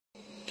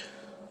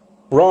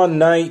Ron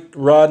Knight,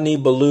 Rodney,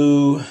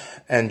 Beaulieu,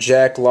 and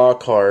Jack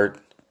Lockhart.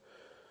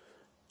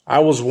 I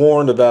was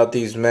warned about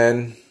these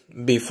men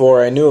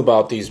before I knew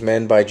about these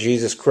men by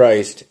Jesus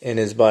Christ in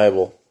his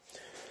Bible.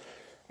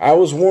 I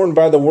was warned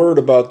by the Word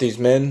about these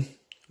men,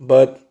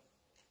 but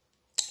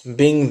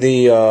being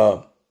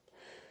the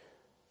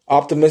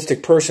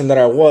optimistic person that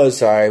I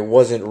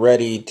wasn't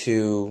ready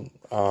to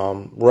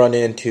run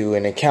into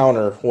and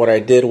encounter what I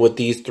did with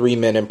these three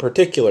men in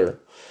particular.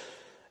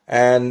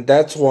 And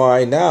that's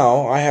why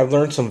now I have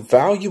learned some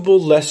valuable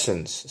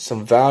lessons.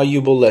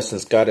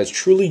 God has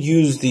truly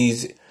used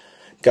these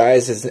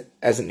guys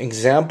as an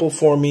example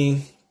for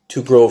me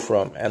to grow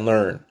from and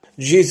learn.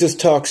 Jesus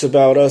talks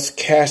about us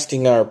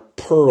casting our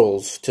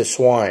pearls to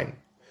swine.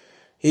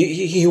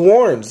 He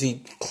warns,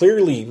 he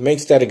clearly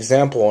makes that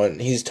example,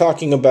 and he's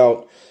talking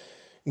about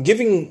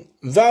giving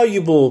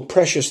valuable,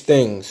 precious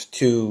things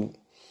to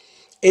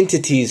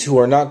entities who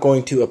are not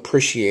going to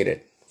appreciate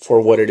it for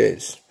what it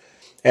is.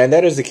 And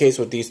that is the case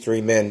with these three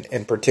men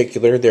in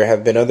particular. There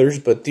have been others,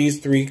 but these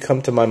three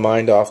come to my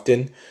mind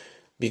often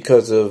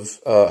because of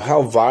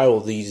how vile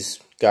these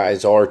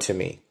guys are to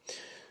me.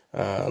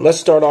 Let's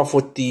start off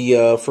with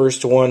the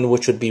first one,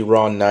 which would be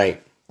Ron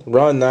Knight.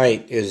 Ron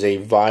Knight is a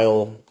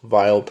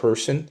vile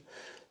person.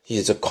 He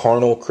is a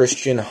carnal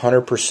Christian,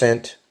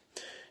 100%.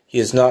 He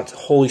is not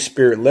Holy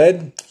Spirit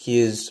led. He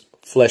is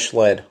flesh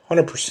led,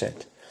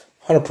 100%.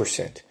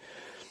 100%.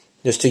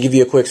 Just to give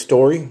you a quick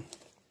story.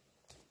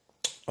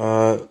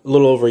 A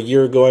little over a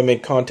year ago, I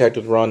made contact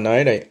with Ron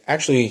Knight. I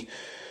actually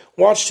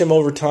watched him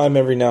over time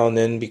every now and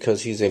then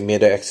because he's a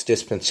mid-ex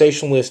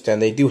dispensationalist, and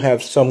they do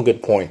have some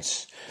good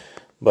points,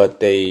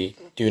 but they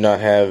do not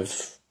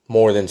have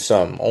more than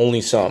some, only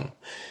some.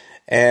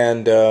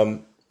 And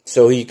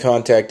so he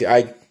contacted,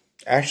 I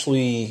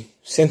actually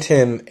sent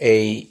him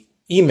a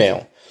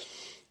email,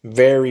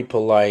 very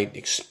polite,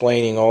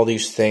 explaining all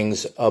these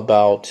things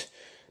about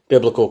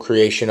biblical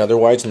creation,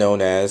 otherwise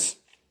known as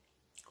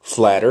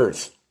flat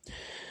earth.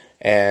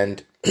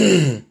 And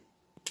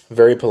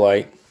very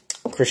polite,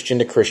 Christian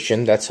to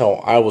Christian. That's how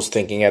I was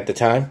thinking at the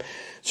time.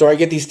 So I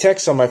get these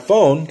texts on my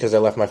phone because I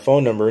left my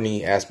phone number, and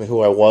he asked me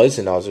who I was,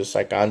 and I was just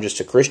like, I'm just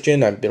a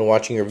Christian. I've been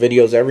watching your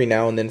videos every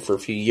now and then for a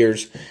few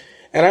years,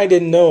 and I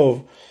didn't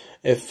know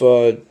if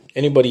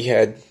anybody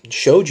had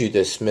showed you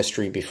this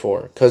mystery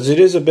before, because it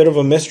is a bit of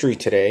a mystery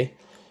today.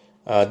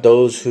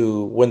 Those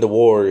who win the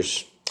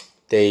wars,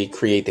 they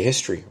create the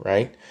history,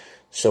 right?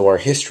 So our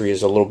history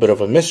is a little bit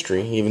of a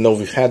mystery, even though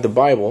we've had the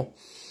Bible.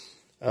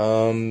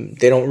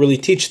 They don't really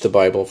teach the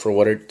Bible for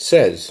what it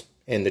says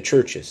in the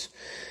churches.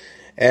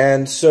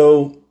 And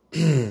so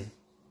we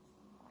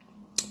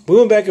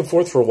went back and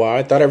forth for a while.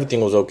 I thought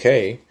everything was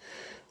okay.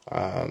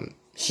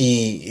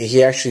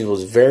 He actually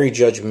was very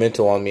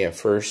judgmental on me at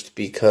first,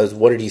 because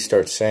what did he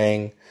start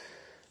saying?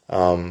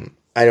 I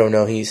don't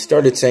know. He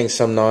started saying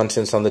some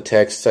nonsense on the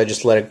text. I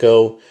just let it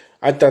go.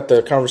 I thought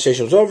the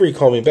conversation was over. He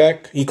called me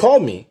back. He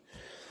called me.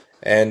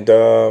 And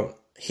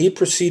he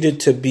proceeded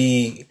to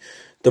be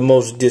the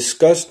most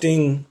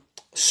disgusting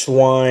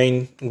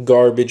swine,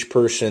 garbage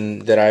person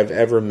that I've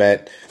ever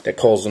met that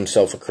calls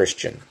himself a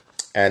Christian.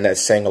 And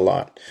that's saying a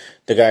lot.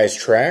 The guy is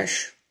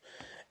trash.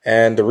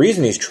 And the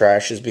reason he's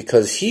trash is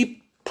because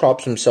he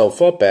props himself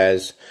up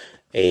as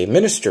a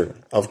minister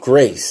of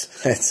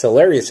grace. It's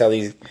hilarious how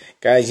these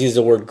guys use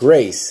the word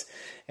grace.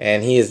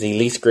 And he is the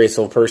least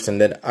graceful person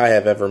that I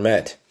have ever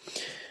met.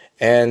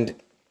 And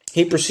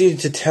he proceeded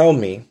to tell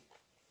me,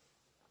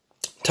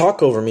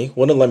 talk over me,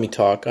 wouldn't let me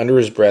talk, under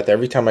his breath.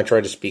 Every time I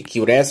tried to speak, he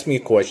would ask me a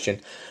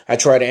question. I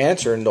try to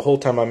answer, and the whole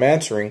time I'm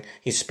answering,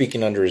 he's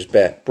speaking under his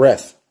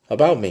breath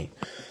about me.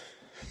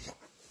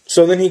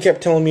 So then he kept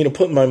telling me to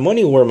put my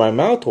money where my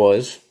mouth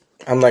was.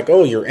 I'm like,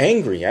 oh, you're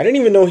angry. I didn't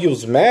even know he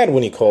was mad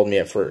when he called me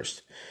at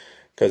first,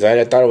 because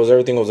I thought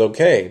everything was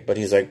okay. But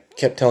he's like,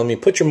 kept telling me,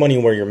 put your money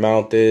where your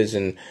mouth is,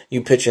 and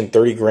you pitch in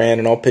 30 grand,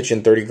 and I'll pitch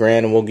in 30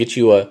 grand, and we'll get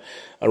you a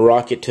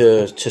rocket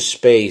to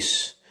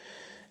space.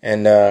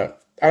 And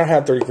I don't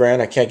have 30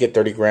 grand. I can't get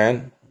 30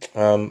 grand.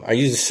 I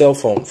use a cell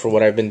phone for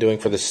what I've been doing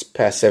for the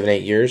past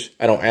 7-8 years.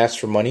 I don't ask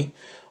for money,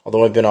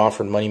 although I've been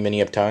offered money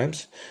many of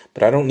times,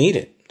 but I don't need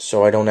it,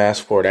 so I don't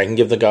ask for it. I can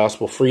give the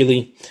gospel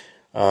freely,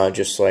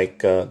 just like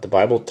the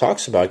Bible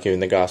talks about giving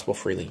the gospel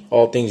freely.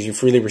 All things you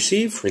freely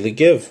receive, freely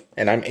give,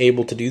 and I'm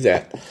able to do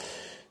that,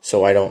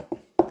 so I don't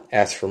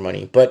ask for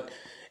money. But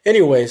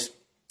anyways,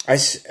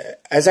 as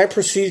I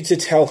proceeded to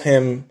tell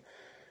him,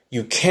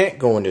 you can't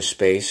go into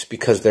space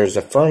because there's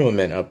a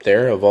firmament up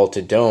there, a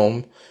vaulted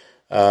dome.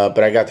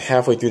 But I got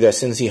halfway through that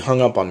sentence, he hung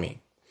up on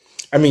me.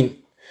 I mean,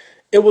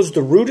 it was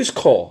the rudest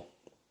call.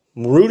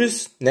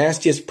 Rudest,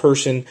 nastiest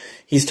person.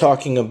 He's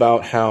talking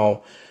about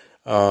how,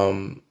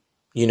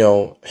 you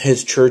know,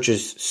 his church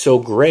is so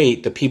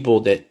great, the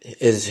people that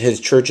his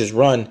church is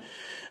run,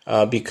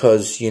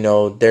 because, you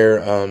know,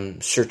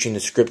 they're searching the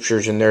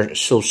scriptures and they're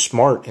so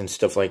smart and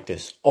stuff like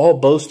this. All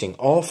boasting,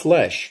 all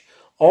flesh.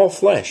 All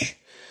flesh.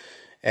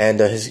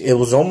 And it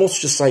was almost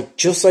just like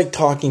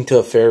talking to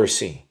a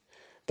Pharisee,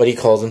 but he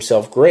calls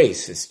himself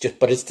grace.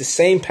 But it's the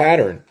same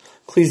pattern.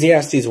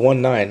 Ecclesiastes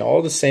 1:9,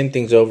 all the same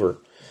things over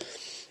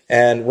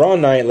And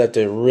Ron Knight left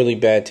a really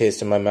bad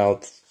taste in my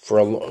mouth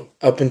for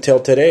up until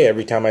today.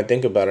 Every time I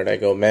think about it, I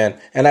go, man.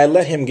 And I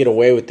let him get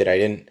away with it. I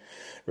didn't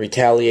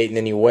retaliate in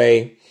any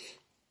way.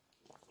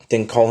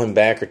 Didn't call him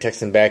back or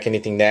text him back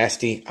anything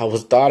nasty.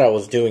 Thought I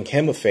was doing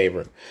him a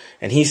favor.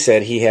 And he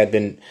said he had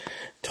been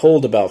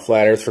told about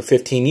flat earth for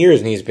 15 years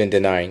and he's been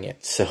denying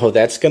it. So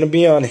that's going to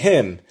be on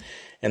him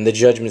and the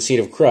judgment seat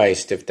of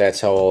Christ if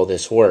that's how all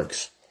this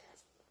works.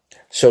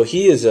 So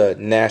he is a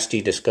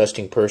nasty,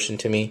 disgusting person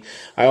to me.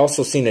 I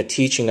also seen a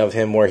teaching of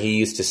him where he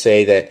used to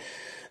say that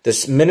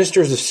the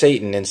ministers of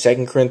Satan in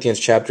 2 Corinthians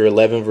chapter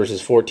 11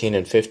 verses 14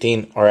 and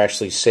 15 are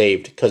actually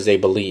saved because they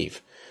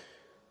believe.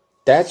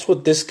 That's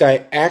what this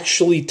guy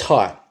actually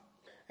taught.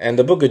 And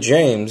the book of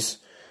James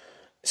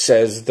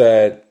says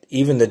that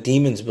even the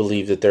demons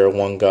believe that there are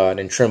one God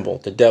and tremble,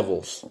 the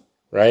devils,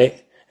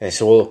 right? And I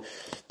said, well,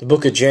 the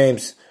book of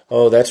James,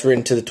 oh, that's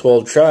written to the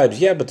 12 tribes.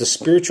 Yeah, but the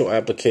spiritual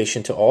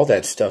application to all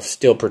that stuff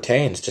still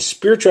pertains. The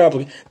spiritual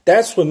application,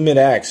 that's what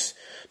mid-acts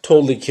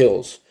totally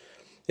kills,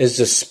 is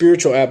the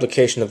spiritual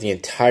application of the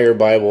entire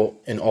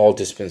Bible in all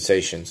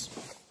dispensations.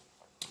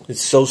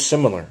 It's so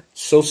similar,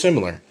 so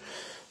similar.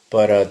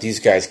 But these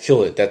guys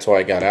kill it. That's why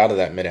I got out of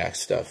that mid-act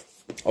stuff.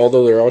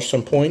 Although there are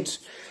some points,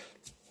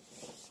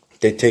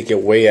 they take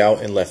it way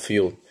out in left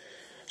field.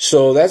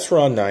 So that's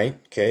Ron Knight.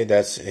 Okay,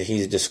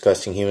 he's a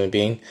disgusting human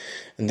being.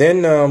 And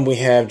then we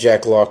have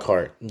Jack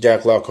Lockhart.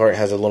 Jack Lockhart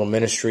has a little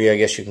ministry, I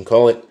guess you can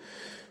call it.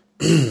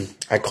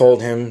 I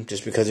called him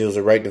just because he was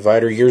a right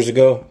divider years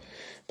ago.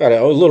 About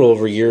a little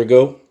over a year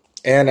ago.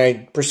 And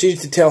I proceeded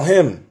to tell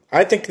him,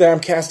 I think that I'm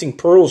casting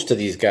pearls to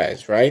these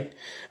guys, right?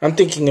 I'm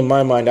thinking in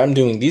my mind, I'm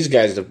doing these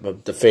guys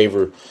the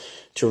favor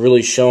to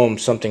really show them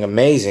something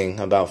amazing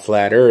about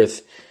flat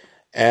earth.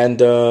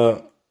 And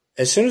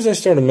as soon as I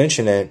started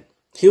mentioning it,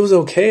 he was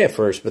okay at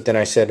first. But then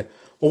I said,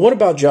 well, what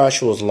about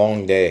Joshua's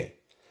long day?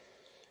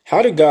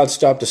 How did God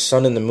stop the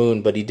sun and the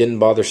moon, but he didn't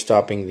bother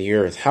stopping the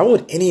earth? How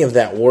would any of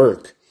that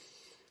work?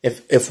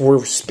 If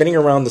we're spinning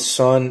around the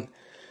sun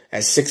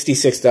at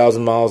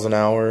 66,000 miles an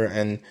hour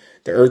and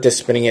the earth is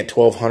spinning at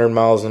 1,200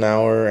 miles an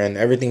hour and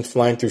everything's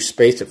flying through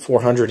space at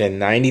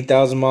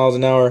 490,000 miles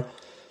an hour,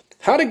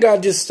 how did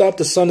God just stop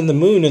the sun and the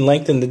moon and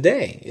lengthen the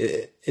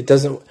day? It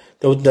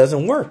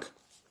doesn't work.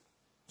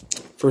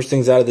 First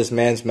things out of this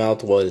man's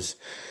mouth was,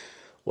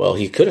 well,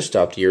 he could have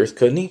stopped the earth,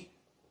 couldn't he?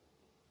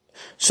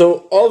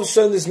 So all of a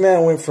sudden this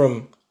man went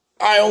from,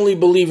 I only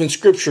believe in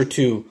Scripture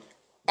to,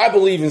 I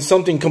believe in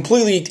something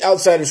completely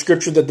outside of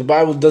Scripture that the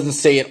Bible doesn't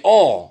say at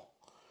all.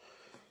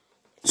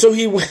 So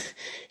he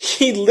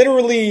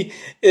literally,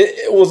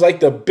 it was like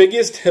the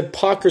biggest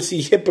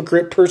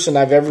hypocrite person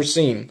I've ever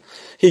seen.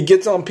 He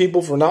gets on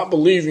people for not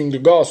believing the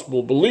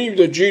gospel. Believe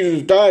that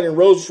Jesus died and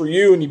rose for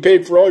you and he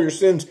paid for all your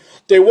sins.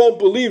 They won't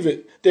believe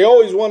it. They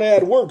always want to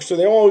add work, so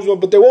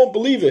but they won't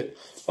believe it.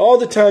 All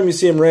the time you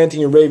see him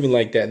ranting and raving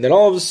like that. And then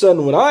all of a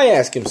sudden when I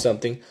ask him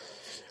something,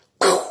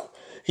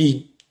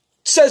 he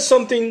says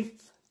something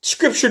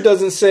Scripture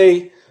doesn't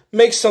say,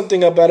 makes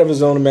something up out of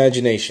his own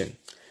imagination.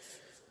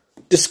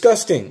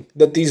 Disgusting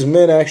that these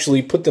men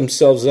actually put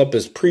themselves up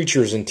as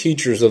preachers and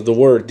teachers of the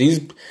word.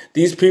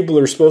 These people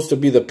are supposed to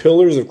be the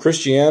pillars of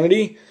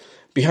Christianity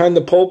behind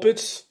the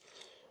pulpits.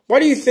 Why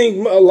do you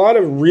think a lot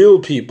of real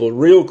people,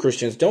 real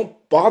Christians, don't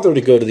bother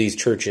to go to these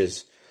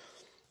churches?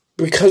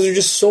 Because they're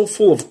just so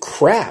full of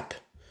crap.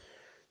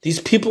 These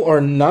people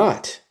are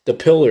not the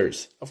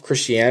pillars of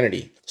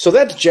Christianity. So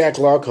that's Jack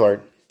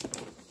Lockhart.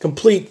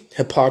 Complete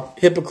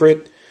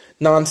hypocrite,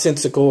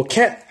 nonsensical.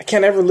 I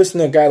can't ever listen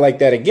to a guy like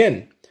that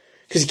again.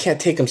 Because you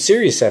can't take him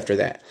serious after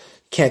that.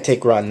 Can't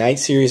take Rodney Knight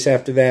serious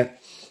after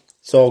that.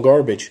 It's all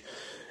garbage.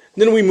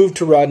 Then we moved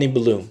to Rodney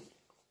Beaulieu.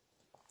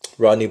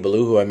 Rodney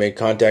Beaulieu, who I made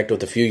contact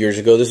with a few years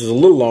ago. This was a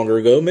little longer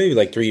ago, maybe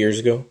like 3 years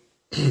ago.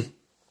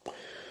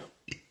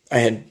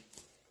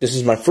 This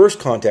is my first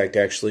contact,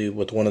 actually,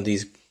 with one of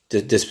these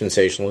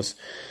dispensationalists.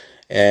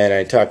 And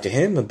I talked to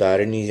him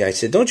about it, and I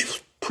said, don't you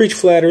preach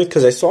flat earth?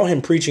 Because I saw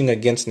him preaching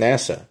against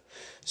NASA,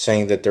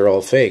 saying that they're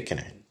all fake.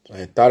 And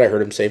I thought I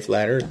heard him say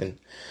flat earth, and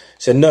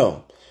said,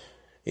 no.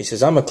 He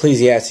says, I'm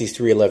Ecclesiastes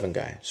 3:11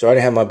 guy. So I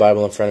didn't have my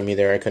Bible in front of me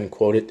there. I couldn't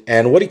quote it.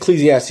 And what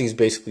Ecclesiastes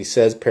basically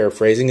says,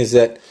 paraphrasing, is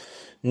that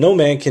no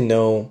man can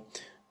know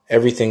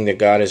everything that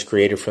God has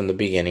created from the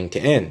beginning to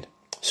end.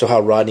 So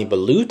how Rodney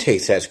Beaulieu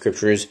takes that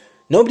scripture is,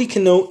 nobody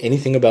can know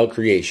anything about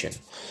creation.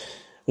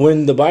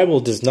 When the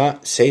Bible does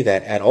not say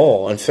that at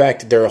all. In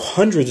fact, there are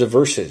hundreds of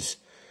verses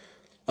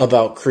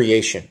about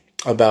creation,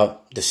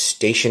 about the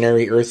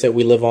stationary earth that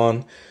we live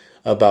on,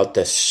 about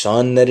the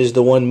sun that is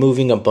the one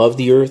moving above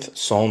the earth,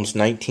 Psalms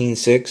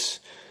 19:6,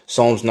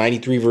 Psalms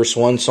 93 verse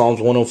 1, Psalms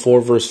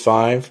 104 verse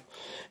 5,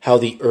 how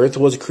the earth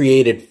was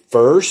created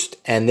first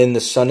and then the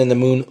sun and the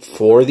moon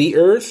for the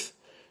earth,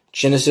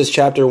 Genesis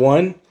chapter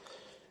 1,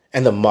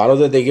 and the model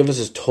that they give us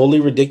is totally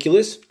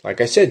ridiculous.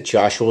 Like I said,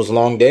 Joshua's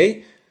long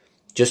day,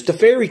 just a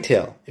fairy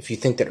tale. If you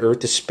think that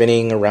earth is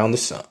spinning around the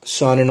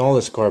sun and all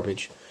this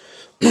garbage,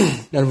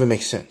 none of it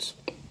makes sense.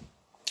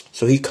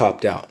 So he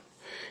copped out.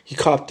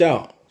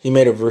 He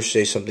made a verse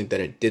say something that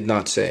it did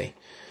not say.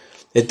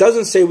 It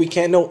doesn't say we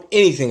can't know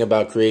anything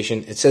about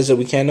creation. It says that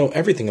we can't know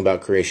everything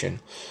about creation.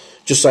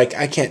 Just like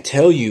I can't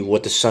tell you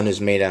what the sun is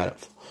made out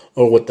of,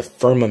 or what the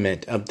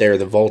firmament up there,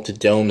 the vaulted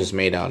dome, is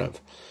made out of.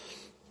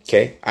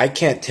 Okay? I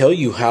can't tell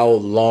you how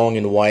long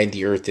and wide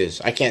the earth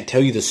is. I can't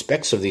tell you the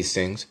specs of these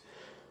things.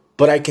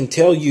 But I can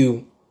tell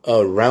you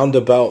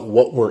roundabout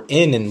what we're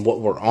in and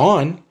what we're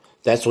on.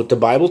 That's what the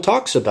Bible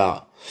talks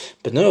about.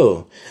 But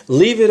no,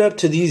 leave it up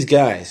to these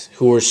guys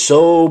who are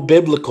so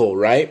biblical,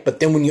 right? But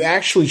then when you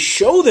actually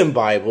show them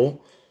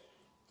Bible,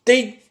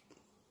 they're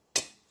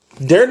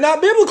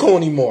not biblical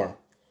anymore.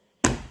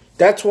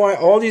 That's why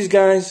all these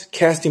guys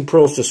casting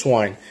pearls to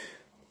swine,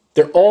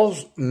 they're all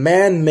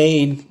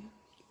man-made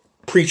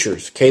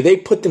preachers. Okay, they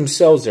put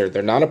themselves there.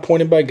 They're not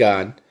appointed by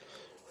God.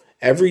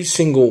 Every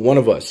single one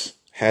of us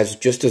has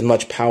just as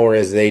much power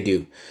as they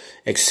do,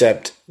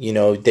 except, you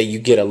know, that you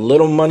get a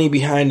little money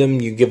behind him,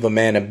 you give a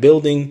man a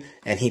building,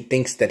 and he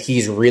thinks that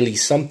he's really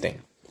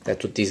something.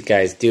 That's what these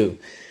guys do.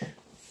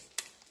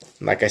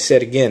 Like I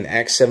said again,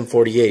 Acts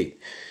 7:48.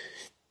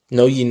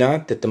 Know ye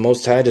not that the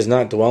Most High does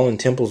not dwell in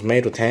temples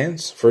made with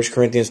hands? 1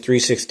 Corinthians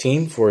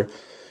 3:16. For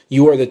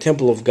you are the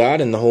temple of God,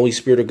 and the Holy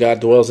Spirit of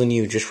God dwells in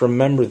you. Just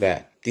remember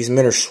that. These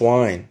men are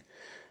swine.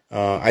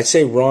 I'd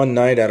say Ron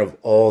Knight, out of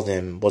all of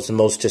them, was the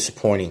most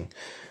disappointing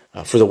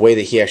for the way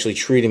that he actually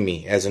treated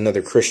me as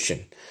another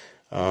Christian.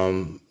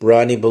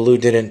 Rodney Beaulieu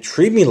didn't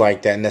treat me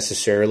like that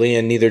necessarily,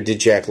 and neither did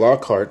Jack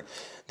Lockhart.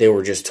 They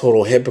were just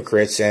total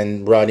hypocrites,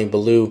 and Rodney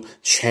Beaulieu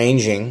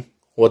changing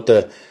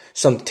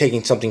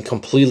taking something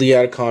completely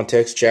out of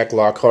context. Jack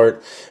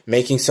Lockhart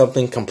making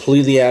something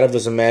completely out of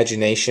his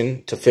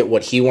imagination to fit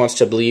what he wants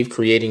to believe,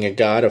 creating a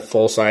god, a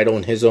false idol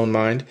in his own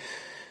mind.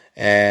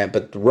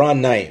 But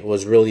Ron Knight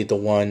was really the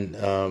one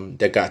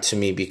that got to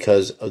me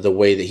because of the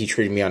way that he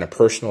treated me on a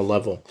personal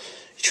level.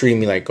 He treated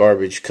me like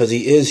garbage because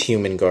he is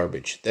human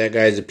garbage. That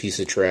guy's a piece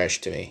of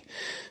trash to me.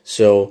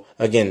 So,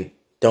 again,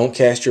 don't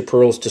cast your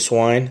pearls to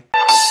swine.